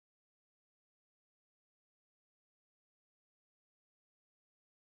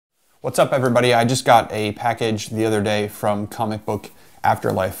What's up, everybody? I just got a package the other day from comic book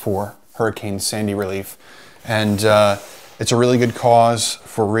Afterlife for Hurricane Sandy relief. And it's a really good cause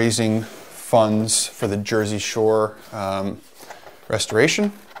for raising funds for the Jersey Shore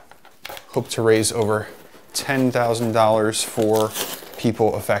restoration. Hope to raise over $10,000 for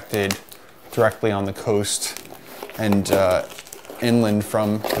people affected directly on the coast and inland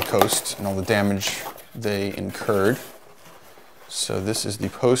from the coast and all the damage they incurred. So this is the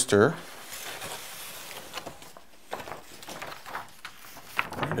poster.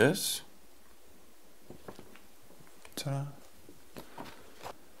 There it is. Ta-da.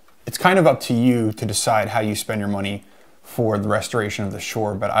 It's kind of up to you to decide how you spend your money for the restoration of the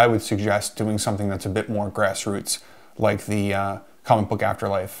shore, but I would suggest doing something that's a bit more grassroots, like the comic book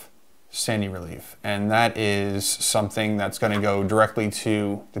Afterlife Sandy relief. And that is something that's going to go directly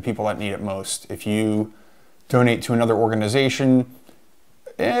to the people that need it most. If you donate to another organization,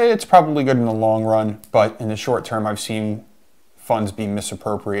 it's probably good in the long run, but in the short term, I've seen funds be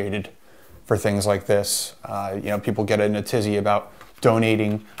misappropriated for things like this. People get in a tizzy about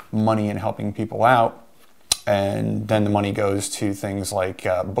donating money and helping people out, and then the money goes to things like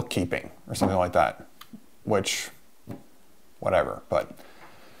bookkeeping or something like that, which, whatever. But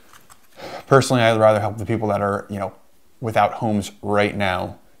personally, I'd rather help the people that are, without homes right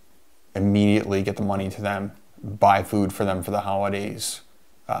now, immediately get the money to them, buy food for them for the holidays,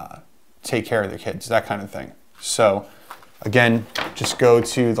 take care of their kids, that kind of thing. So again, just go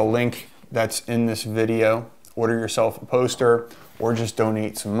to the link that's in this video, order yourself a poster, or just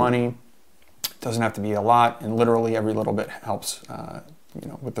donate some money. It doesn't have to be a lot, and literally every little bit helps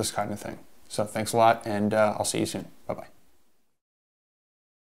with this kind of thing. So thanks a lot, and I'll see you soon. Bye-bye.